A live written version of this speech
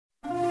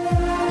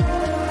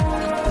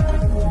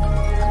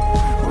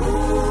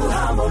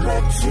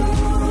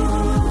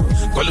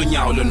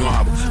Kolunyawo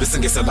lonwabo bese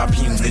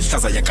ngeselapha ingci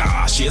ihlaza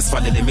yakashi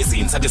esivalele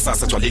emizini sathi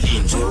sasa gcwale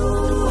linje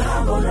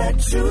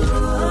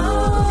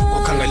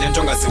ukhangele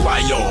into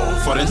ongaziwayo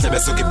for endlebe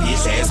esuke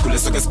ibhidle esikhule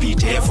esuke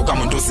esibhidef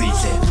ukamuntu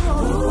uzidle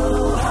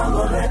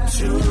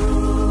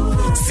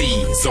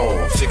sizo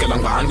fikela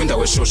ngubani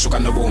kwindawo eshushu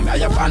kanobomi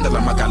ayabanda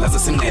la magala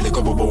zesinqele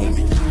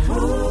kobobomi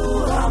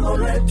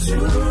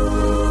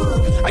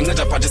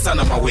anceda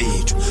phathisana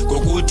mawethu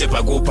ngokude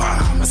bhakupha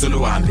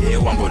masoluhambe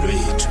uhambo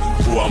lwethu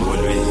uhambo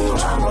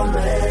lwethu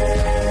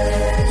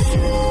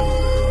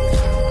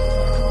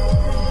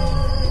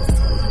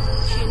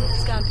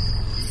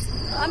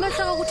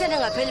amehlo okuthele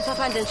ngapheli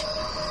phaphandle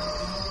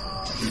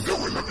nje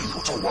wena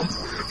bengithi uhambo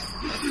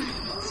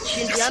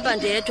Shindi hamba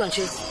ndedwa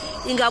nje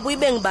ingabe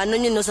uyibe ngibani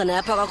onyenozana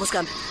yapha kwakho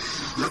sikambi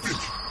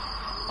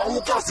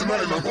awukazi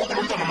naye nangoku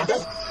lo mntana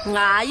mabo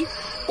hayi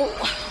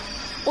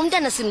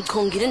umntana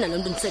simchongile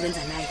nalonto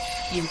nisebenza naye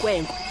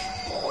yinkwenkwe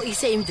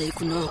ise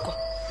imveku noko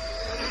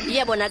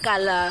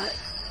iyabonakala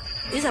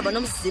izaba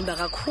nomzimba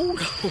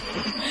kakhulu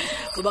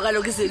ngoba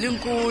kaloku izeli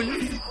inkulu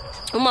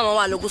umama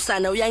walo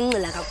kusana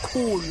uyanqila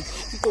kakhulu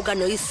uquka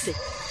noyise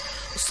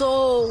so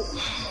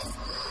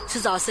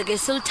sizawuseke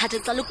silithathe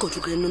xa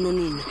ligojukile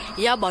nononini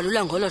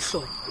iyabalula ngolo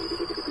hlobo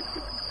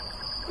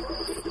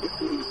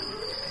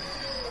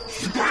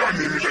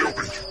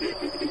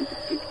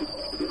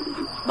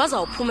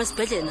bazawuphuma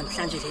esibhedlele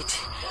namhlanje lethi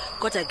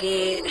kodwa ke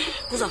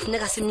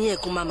kuzafuneka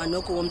simyeke umama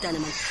noko womntana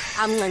manje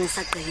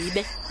amncancisa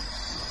gqibe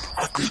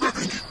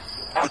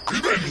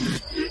agqibe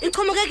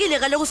ichomekekile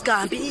kaloku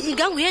sigambi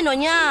inganguye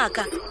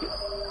nonyaka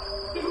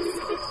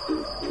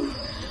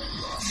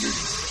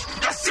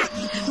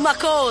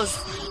Makhosi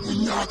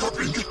unyaka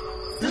Pinki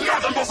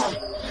unyaka mbazana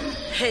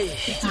hey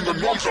ufunda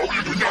nomhla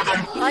ukulida unyaka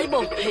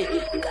hayibo hey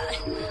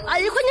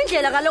ayikho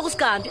indlela kaloku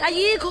sigambi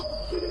ayikho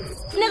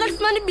funeka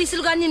lifumana ibisi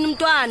likanini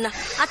umntwana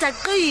athi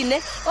aqine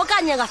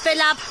okanye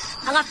angafela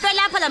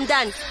apha la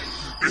mntana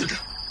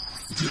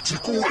ndithi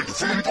kuwe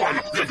ndifuna umntwana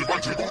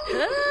uyandibanjeko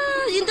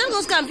yinto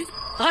ngosigambi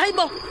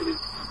hayibo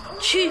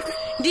chi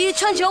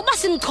nditsho nje uba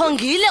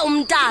simchongile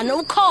umntana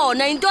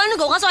ukhona intoni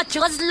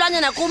ngokwasawadjika sisilwane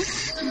nakum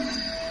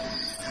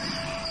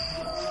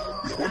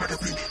yabona ke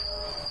Pinki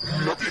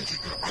mina Pinki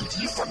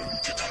andiyifa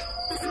nmithetha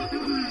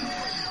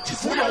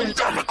ndifuna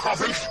umntana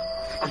qhaveli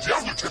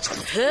andiyazi uthetha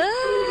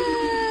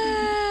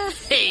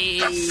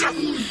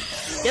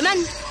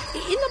yemani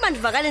inoba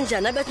ndivakale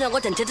njani abethuna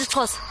kodwa ndithetha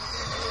isiXhosa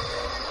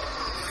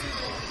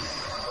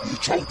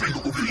Pinki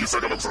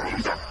kubilisa kalakuzala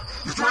umntana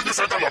ndithuweke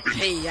sakala Pinki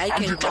hey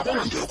ayike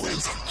ngixabona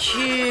ndiyakwenza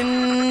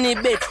chini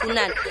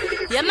bethunana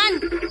yemani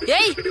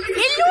hey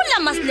ilula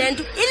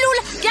masilento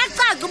ilula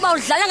kuyacaca uba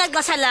udlala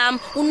ngexesha lam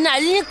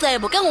unalo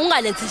icebo ke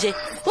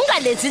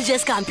ungalenzi nje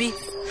sigambi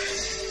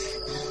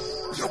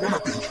yabona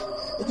Pinki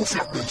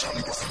ukufuna kube njani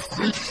ntosan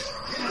kulungile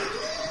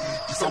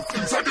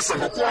ndizawuqinisekisa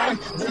ngokwam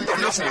ngumntana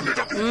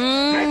uyafumaneka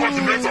noba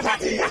ndimenza pha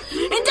kuwe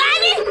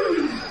intani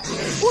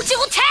uthi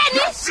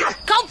kutheni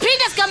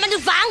khawuphinde sigamba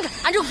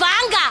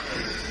andikuvanga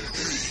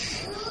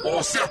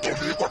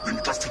siyatolikwa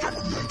Pinki xa sithetha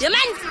ngomntu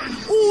yemani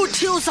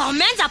uthi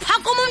uzawumenza phaa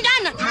kum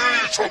umntana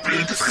itsho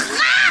Pinki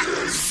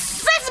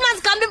sis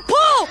masigambi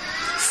phu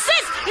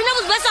sis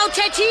inokuzibesa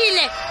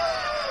uthethile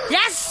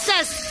yes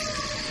sis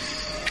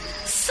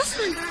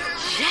man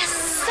yes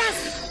sis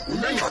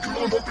unengxaki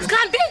loo nto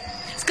Pinki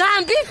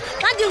Sigambi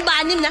xa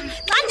ndingubani mna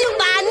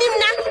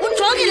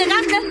unjongile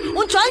kakuhle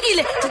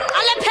unjongile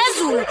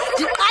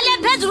ndiqale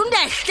phezulu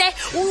ndehle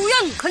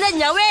uyangiqhela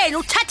enyaweni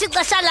uthatha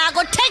ixesha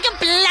lakho take a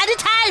bloody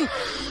time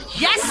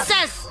yes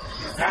sis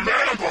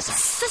mamela ntosa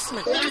sis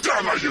man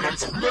umntana yena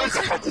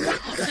ndizawumenza pha kuwe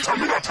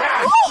uthanuka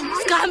thana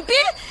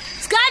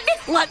Sigambi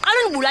ungaqala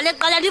undibulale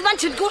eqala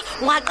ndivantshini kuwe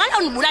ungaqala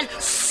undibulale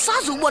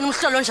sazi ukubona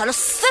umhlolo njalo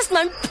sis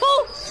man phu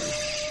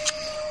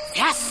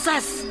yes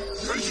sis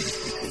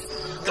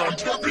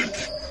kanti ke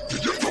Pinki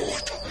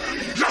ndiyindoda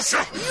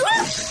yasa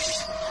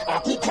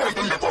akukho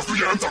nto ndingakwazi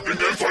uyenza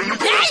Pinki emfana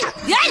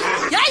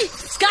Yey,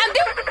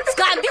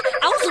 Sigambi,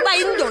 awuzuba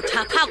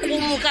yindoda pha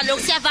kum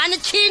kaloku siyavana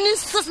tshini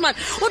sisman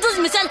uthi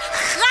uzimisele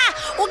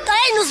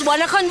uqale nini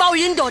uzibona khona uba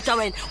uyindoda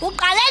wena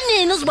uqale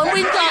nini uzibona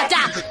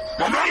uyindoda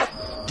mamela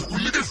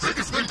ndikunike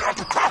iveki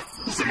zibe-3 qha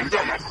uze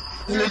nomntana apha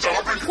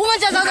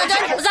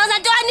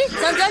uzenzantoni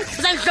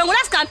uzandidlongula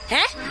Sigambi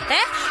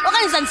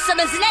okanye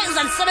uzandisebenzisela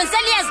iyeza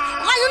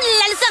okanye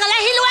undilalise ngala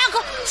hili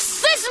wakho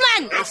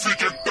sisman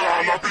efike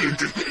kudala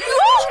Pinki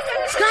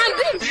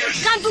Sigambi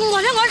kanti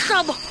ungcole ngolu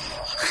hlobo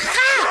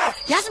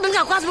yazi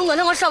bengingakwazi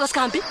ungcole ngolu hlobo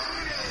Sigambi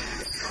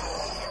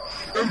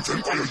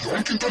emveni kwayo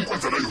yonke into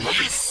endikwenzela yona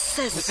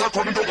Pinki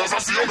usekhona into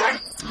ongazaziyo ngam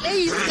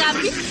eyi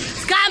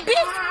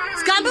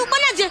Sigambi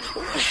ubona nje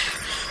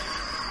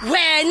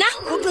wena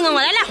ucinga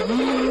ngalalela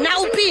mna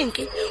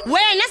uPinki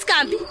wena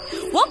Sigambi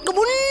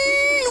wogqiba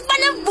uba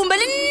nevumbe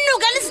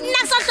linuka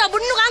lisinaksohlobo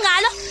unuka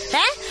ngalo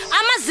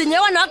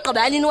amazinyo wena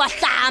wagqiba nini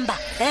wahlamba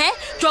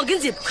jonga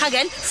inzipho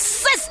khangela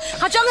sis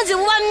khajonga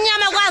inzipho uba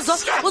mnyama kwazo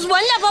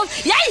uzibonile pho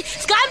yeyi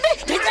Sigambi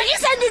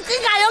ndicekise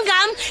ndicingayo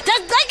ngam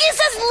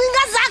ndicekise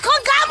izincinga zakho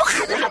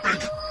ngam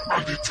Pinki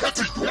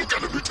andithethi yonke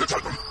le mithetha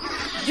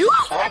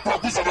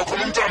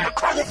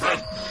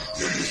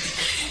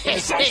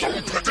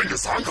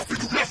isandla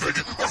Pinki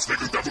uyaveki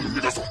asibeke intathu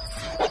ngimnika zona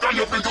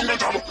okanye Pinki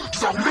ungenjalo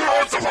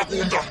ndizakuletha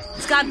wakumda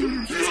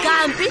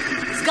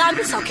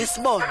Sikambi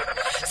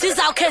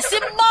sizawukhe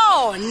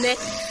sibone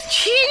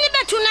chini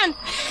bethu nani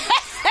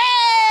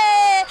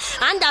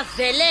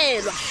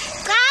andavelelwa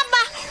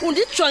qaba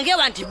undijonge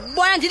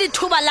wandibona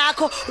ndilithuba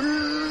lakho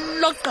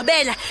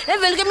lokugqibela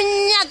evele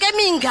keminyaka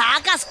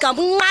emingaka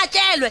Sikambi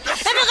unqatyelwe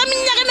evele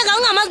keminyaka emingaka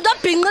ungamazi into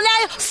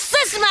obhinqileyo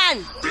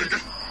sisiman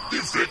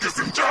iveki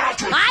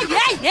zintathu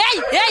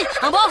hey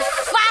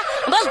ambofa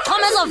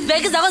ambozichoma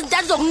ezoveki zakho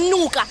zintathu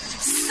zokunuka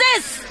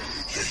sis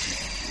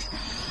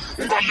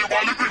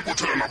ungalibali Pinki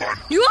uthetha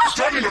nabani Yho!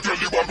 Jani ngathi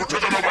uyalibali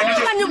uthetha nabani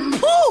nje Mani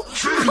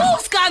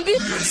Sikambi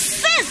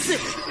sis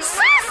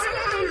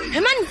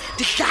man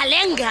ndihlale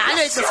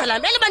ngalo ixesha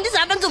lami eliba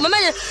ndizapha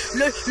ngizomamele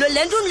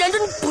lento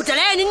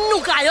ndibhudalayo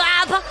ninukayo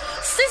apha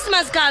sis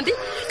Sikambi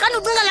kanti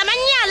ucinga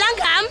lamanyala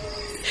ngam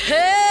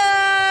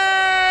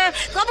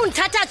ngoba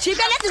undithatha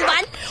jibe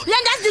lezingubani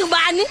uyandazi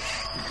ngubani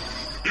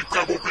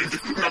icebo Pinki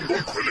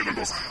ngandongikhwelela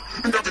nto zami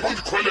ingathi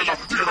kondikhwelela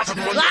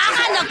ndingekathathi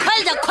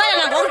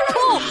ndakholela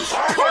ngoku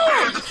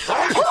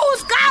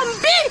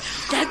Sikambi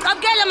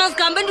ndiyacapukela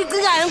Sikambi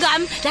endicingayo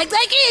ngami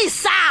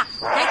ndiyacekisa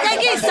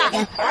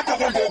apha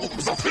kwangoku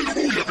uzawuphinda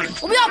ubuye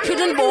Pinki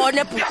ubuyawuphinda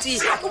undibone bhuti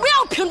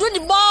ubuyawuphinda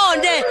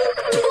undibone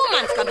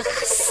man Sikambi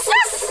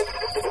sis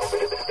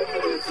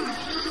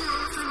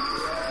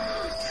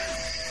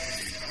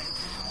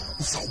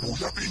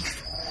uzawubuya Pinki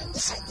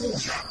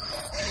uzawubuya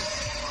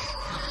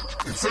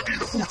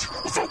qinisekile futhi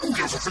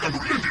uzawubuya uzofika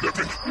ndikulindile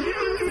Pinki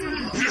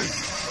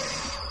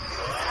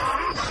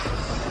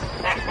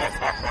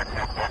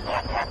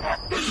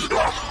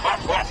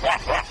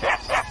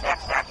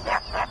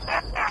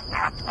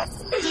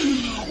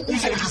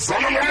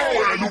uzolizala lona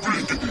wena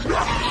uPinki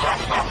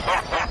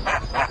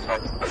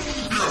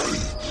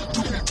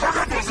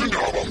ndingumthakathi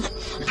zindaba mna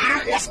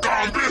ndim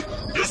uSikambi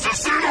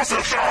ngesisilo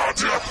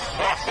sehlathi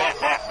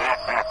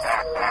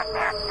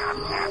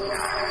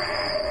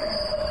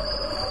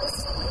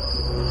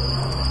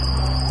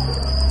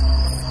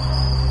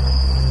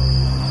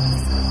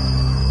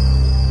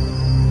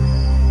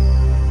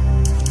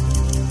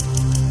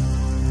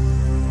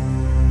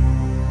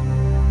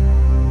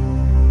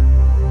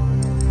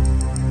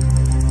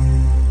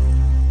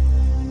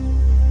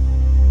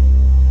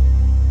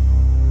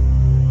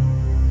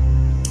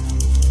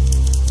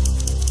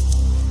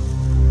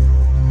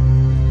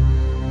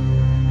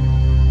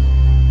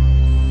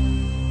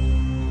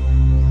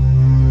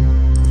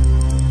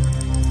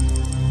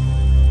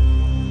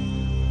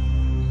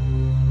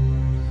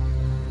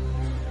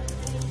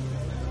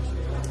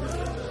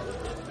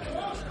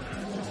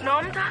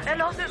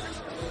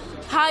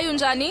Hi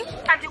unjani?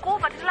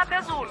 Andikuva thithela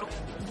phezulu.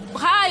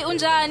 Hi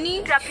unjani?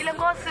 Ndiyaphila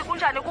Nkosi,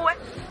 kunjani kuwe?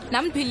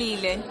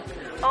 Namphilile.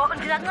 Oh,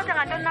 ndizakunceda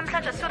ngantoni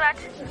namhlanje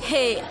Surathi?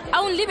 Hey,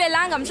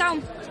 awunilibelanga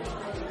mhlawumbe?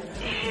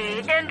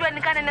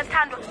 Entweni kane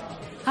nesithandwa?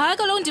 Hayi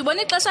kaloku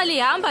ndibona ixesha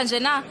lihamba nje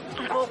na.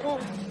 Ngoku.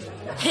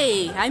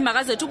 Hey, hayi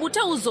makazethu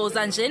ubuthe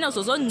uzoza njena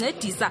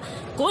uzozoncedisa.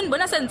 Ngoku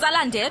ndibona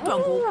senditsala ndedwa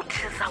ngoku.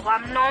 Uthiza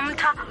wam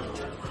Nomtha.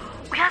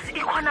 Uyazi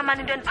ikhona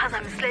mani into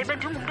endiphazamisileyo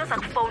bendingumuntu oza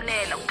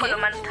kufowunela uxolo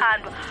mani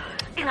sithandwa.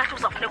 Ingathi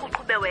uzafuneka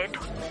uqhube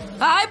wedwa.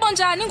 Hayi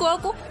bonjani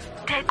ngoku?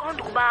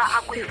 Ndiyayiqonda ukuba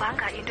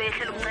akuyivanga into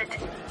ehlela umncede.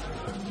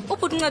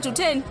 Ubhuti uncede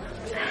utheni?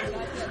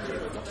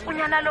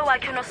 Unyana lo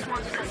wakhe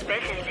unoSimonzi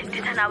usesibhedlele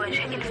ndithetha nawe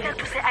nje in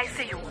fact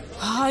use-ICU.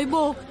 Hayi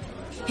bo.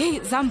 Hey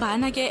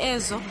zambana ke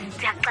ezo.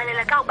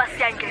 Ndiyakuxelela ka uba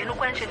siyangena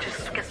ukwenje nje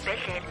sisuke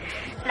esibhedlele.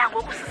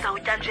 Nangoku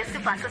sizawutya nje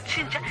sivase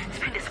sitshintshe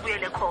siphinde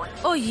sibuyele khona.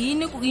 Oh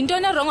yini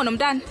yintoni erongo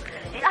nomntana?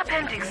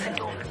 I-appendix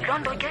ntombi. Loo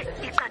nto ke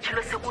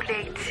iqatshelwe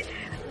sekulate.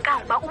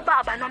 Kangoba uba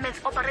abanomenza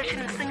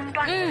operation msinya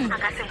umntwana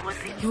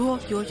angasengozini. Yo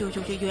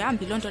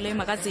hambi loo nto leyo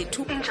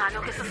makazethu.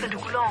 Injalo ke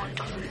sisendikuloo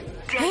nto.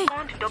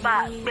 Ndiyayiqonda into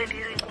yoba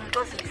bendingumntu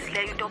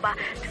ozimisileyo into yoba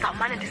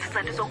ndizawumane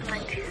ndisiza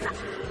ndizokuncedisa.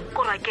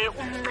 Kodwa ke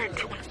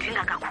umncedi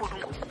undidinga kakhulu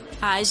ngoku.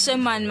 Hayi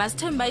shemani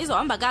masithemba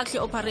izohamba kakuhle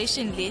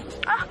operation le.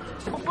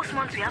 Ukuba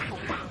uSimonzi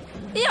uyavuma.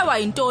 Iyawa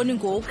yintoni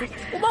ngoku?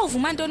 Uba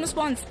uvuma ntoni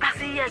uSimonzi?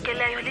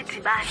 Basiyekeleyo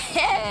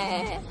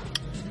lidibane.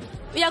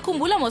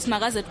 Uyakhumbula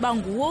mosimakazethu uba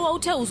nguwo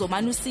owawuthe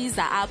uzomane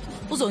usiza apha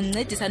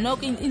uzoncedisa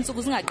noko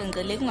iintsuku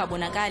zingaqenqgeleki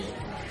ungabonakali.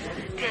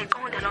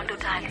 Ndiyayiqonda loo nto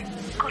Dali,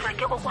 kodwa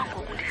ke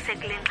okwangoku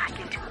ndisekule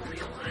ngxaki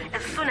ndikuyo.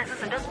 As soon as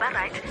izinto ziba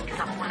right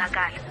ndiza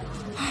kubonakala.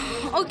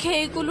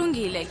 Okay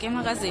kulungile ke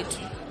makazethu,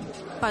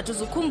 but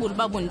uzukhumbula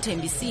uba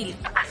bundithembisile.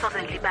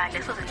 Asoze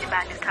ndilibale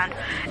sithandwa.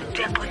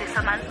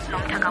 Ndiyaxolisa mani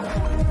Nomtha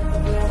kakhulu.